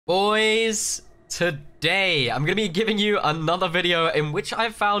Boys, today I'm gonna be giving you another video in which I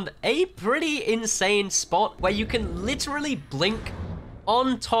found a pretty insane spot where you can literally blink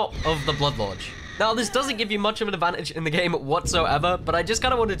on top of the Blood Lodge. Now, this doesn't give you much of an advantage in the game whatsoever, but I just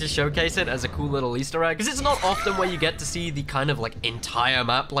kind of wanted to showcase it as a cool little Easter egg, because it's not often where you get to see the kind of like entire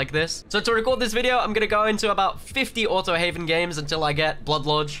map like this. So to record this video, I'm going to go into about 50 Auto Haven games until I get Blood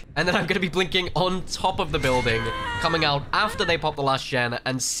Lodge, and then I'm going to be blinking on top of the building, coming out after they pop the last gen,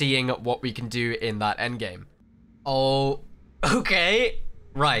 and seeing what we can do in that endgame. Oh, okay.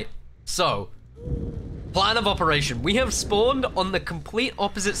 Right. So, plan of operation. We have spawned on the complete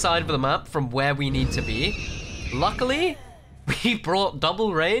opposite side of the map from where we need to be. Luckily, we brought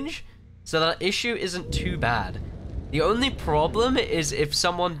double range, so that issue isn't too bad. The only problem is if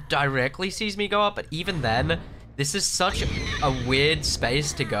someone directly sees me go up, but even then, this is such a weird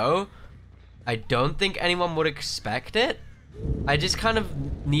space to go. I don't think anyone would expect it. I just kind of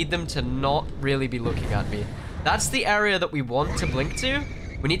need them to not really be looking at me. That's the area that we want to blink to.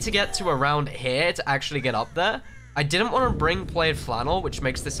 We need to get to around here to actually get up there. I didn't want to bring plaid flannel, which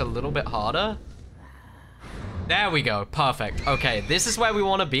makes this a little bit harder. There we go. Perfect. Okay, this is where we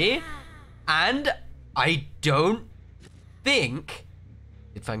want to be. And I don't think...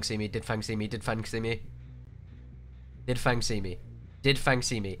 Did Fang see me? Did Fang see me? Did Fang see me? Did Fang see me? Did Fang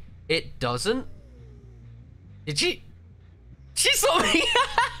see me? It doesn't. Did she? She saw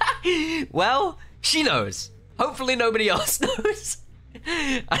me! Well, she knows. Hopefully nobody else knows.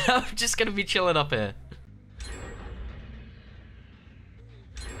 I'm just gonna be chilling up here.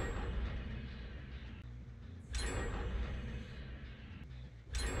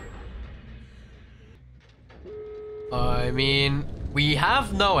 I mean, we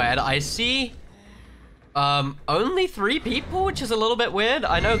have Noed. I see only 3 people, which is a little bit weird.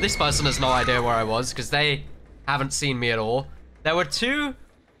 I know this person has no idea where I was because they haven't seen me at all. There were 2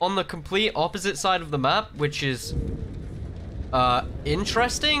 on the complete opposite side of the map, which is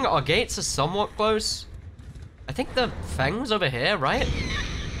interesting. Our gates are somewhat close. I think the Fang's over here, right?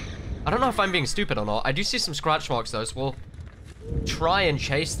 I don't know if I'm being stupid or not. I do see some scratch marks though, so we'll try and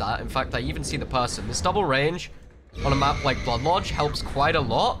chase that. In fact, I even see the person. This double range on a map like Blood Lodge helps quite a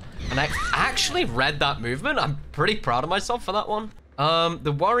lot. And I actually read that movement. I'm pretty proud of myself for that one.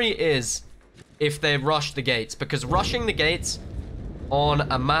 The worry is if they rush the gates, because rushing the gates on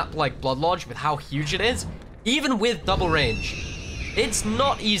a map like Blood Lodge with how huge it is, even with double range, it's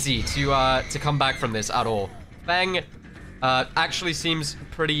not easy to come back from this at all. Fang actually seems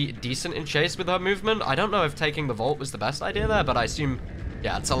pretty decent in chase with her movement. I don't know if taking the vault was the best idea there, but I assume,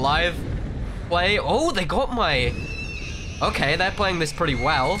 yeah, it's a live play. Oh, they got my... Okay, they're playing this pretty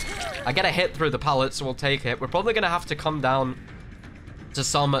well. I get a hit through the pallet, so we'll take it. We're probably going to have to come down to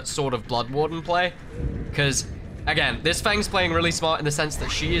some sort of Blood Warden play, because, again, this Fang's playing really smart in the sense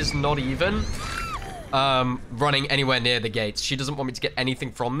that she is not even running anywhere near the gates. She doesn't want me to get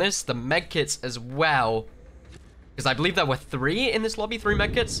anything from this. The medkits as well, because I believe there were 3 in this lobby, 3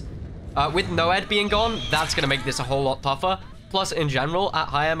 medkits. With Noed being gone, that's going to make this a whole lot tougher. Plus, in general, at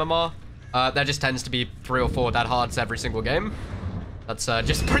high MMR, there just tends to be 3 or 4 dead hards every single game. That's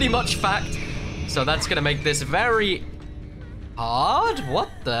just pretty much fact. So that's going to make this very hard. What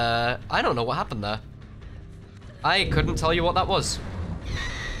the... I don't know what happened there. I couldn't tell you what that was.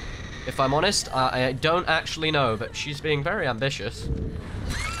 If I'm honest, I don't actually know, but she's being very ambitious.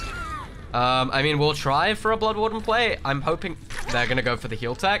 I mean, we'll try for a Blood Warden play. I'm hoping they're gonna go for the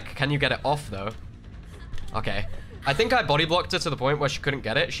heal tech. Can you get it off, though? Okay. I think I body blocked her to the point where she couldn't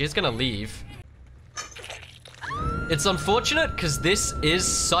get it. She's gonna leave. It's unfortunate, because this is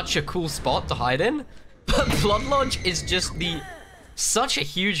such a cool spot to hide in, but Blood Lodge is just such a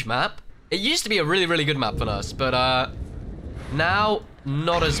huge map. It used to be a really, really good map for us, but now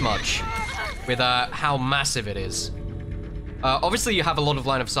not as much with how massive it is. Obviously, you have a lot of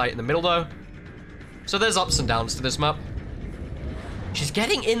line of sight in the middle, though. So there's ups and downs to this map. She's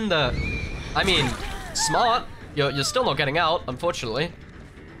getting in the... I mean, smart. You're still not getting out, unfortunately.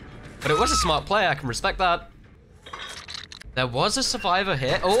 But it was a smart play. I can respect that. There was a survivor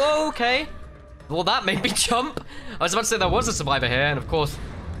here. Oh, okay. Well, that made me jump. I was about to say there was a survivor here, and of course...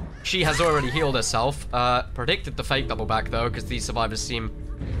 She has already healed herself. Predicted the fake double back, though, because these survivors seem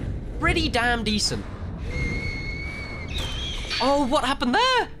pretty damn decent. Oh, what happened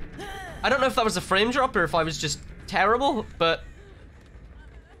there? I don't know if that was a frame drop or if I was just terrible, but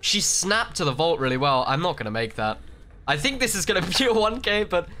she snapped to the vault really well. I'm not going to make that. I think this is going to be a 1K,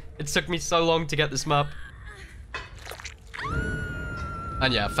 but it took me so long to get this map.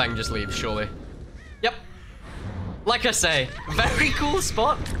 And yeah, Fang just leaves, surely. Yep. Like I say, very cool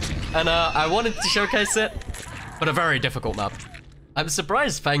spot, and I wanted to showcase it, but a very difficult map. I'm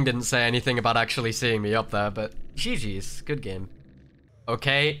surprised Fang didn't say anything about actually seeing me up there, but GG's, good game.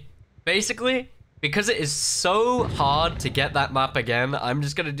 Okay, basically, because it is so hard to get that map again, I'm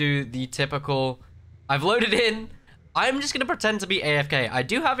just gonna do the typical, I've loaded in, I'm just gonna pretend to be AFK. I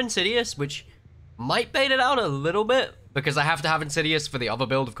do have Insidious, which might bait it out a little bit, because I have to have Insidious for the other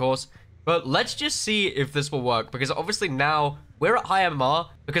build, of course. But let's just see if this will work, because obviously now we're at high MMR,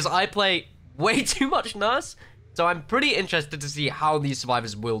 because I play way too much Nurse, so I'm pretty interested to see how these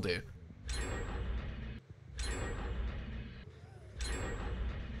survivors will do.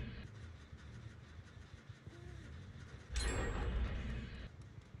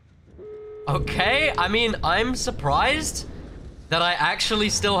 Okay, I mean, I'm surprised that I actually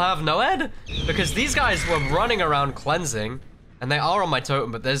still have Noed, because these guys were running around cleansing, and they are on my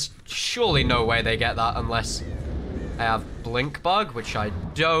totem, but there's surely no way they get that unless I have Blink Bug, which I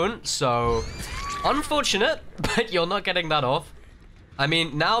don't, so unfortunate, but you're not getting that off. I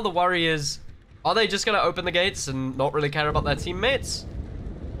mean, now the worry is, are they just gonna open the gates and not really care about their teammates?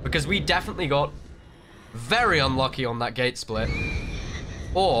 Because we definitely got very unlucky on that gate split.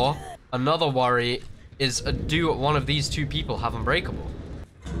 Or another worry is, do one of these two people have Unbreakable?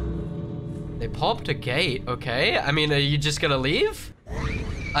 They popped a gate, okay. I mean, are you just gonna leave?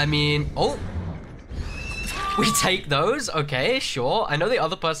 I mean, oh. We take those, okay, sure. I know the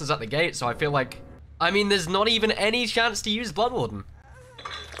other person's at the gate, so I feel like, I mean, there's not even any chance to use Blood Warden.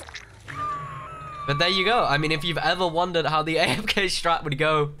 But there you go. I mean, if you've ever wondered how the AFK strat would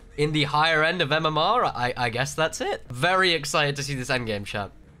go in the higher end of MMR, I guess that's it. Very excited to see this endgame,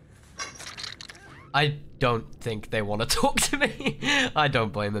 chat. I don't think they want to talk to me. I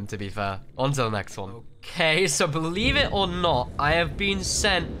don't blame them, to be fair. On to the next one. Okay, so believe it or not, I have been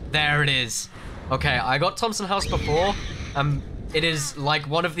sent... There it is. Okay, I got Thompson House before. It is like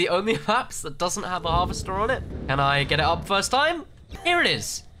one of the only maps that doesn't have a harvester on it. Can I get it up first time? Here it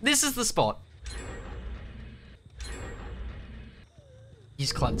is. This is the spot.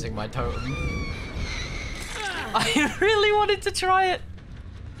 He's cleansing my totem. I really wanted to try it.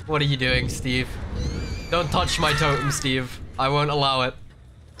 What are you doing, Steve? Don't touch my totem, Steve. I won't allow it.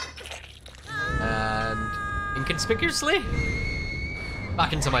 And inconspicuously,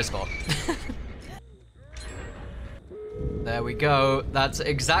 back into my spot. There we go. That's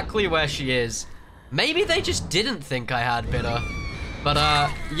exactly where she is. Maybe they just didn't think I had Bitter. But,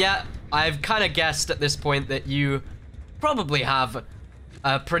 yeah, I've kind of guessed at this point that you probably have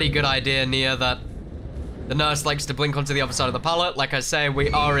a pretty good idea, Nia, that the Nurse likes to blink onto the other side of the pallet. Like I say,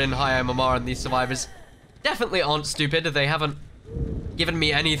 we are in high MMR, and these survivors definitely aren't stupid. They haven't given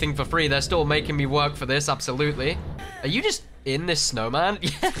me anything for free. They're still making me work for this, absolutely. Are you just in this snowman?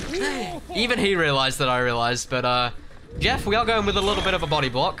 Yeah. Even he realized that I realized, but, Jeff, we are going with a little bit of a body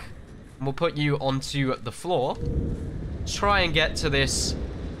block. And we'll put you onto the floor. Try and get to this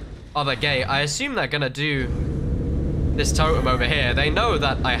other gate. I assume they're gonna do this totem over here. They know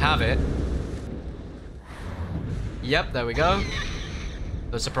that I have it. Yep, there we go.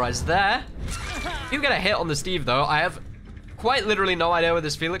 No surprise there. You get a hit on the Steve, though. I have quite literally no idea where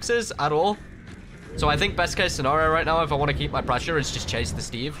this Felix is at all. So I think best case scenario right now, if I want to keep my pressure, is just chase the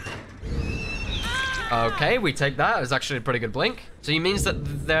Steve. Okay, we take that. It was actually a pretty good blink. So it means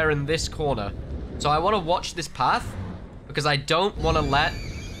that they're in this corner. So I want to watch this path because I don't want to let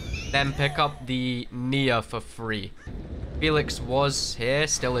them pick up the Nia for free. Felix was here,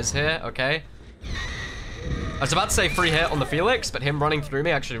 still is here, okay. I was about to say free hit on the Felix, but him running through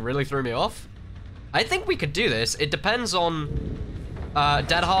me actually really threw me off. I think we could do this. It depends on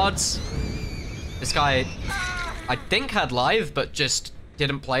Dead Hards. This guy, I think, had live, but just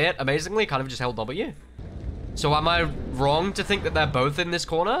didn't play it amazingly, kind of just held W. So am I wrong to think that they're both in this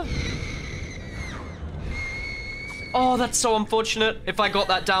corner? Oh, that's so unfortunate. If I got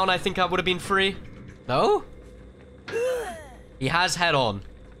that down, I think I would have been free. No? He has head on.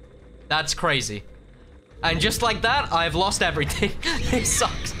 That's crazy. And just like that, I've lost everything. It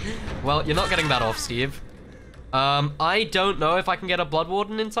sucks. Well, you're not getting that off, Steve. I don't know if I can get a Blood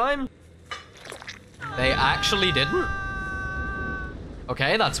Warden in time. They actually didn't.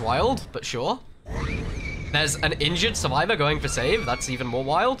 Okay, that's wild, but sure. There's an injured survivor going for save. That's even more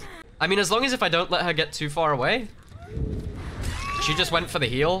wild. I mean, as long as if I don't let her get too far away. She just went for the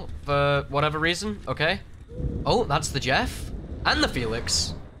heal for whatever reason. Okay. Oh, that's the Jeff. And the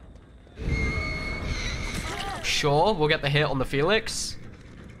Felix. Sure, we'll get the hit on the Felix.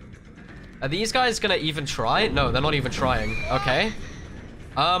 Are these guys gonna even try? No, they're not even trying. Okay.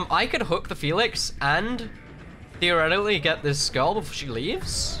 I could hook the Felix and theoretically get this girl before she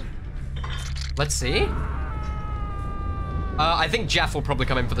leaves. Let's see. I think Jeff will probably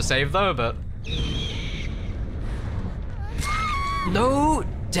come in for the save though, but... No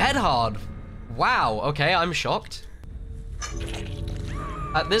dead hard. Wow, okay, I'm shocked.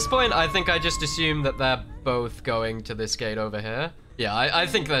 At this point, I think I just assume that they're both going to this gate over here. Yeah, I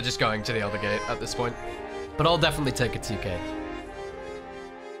think they're just going to the other gate at this point. But I'll definitely take a 2K.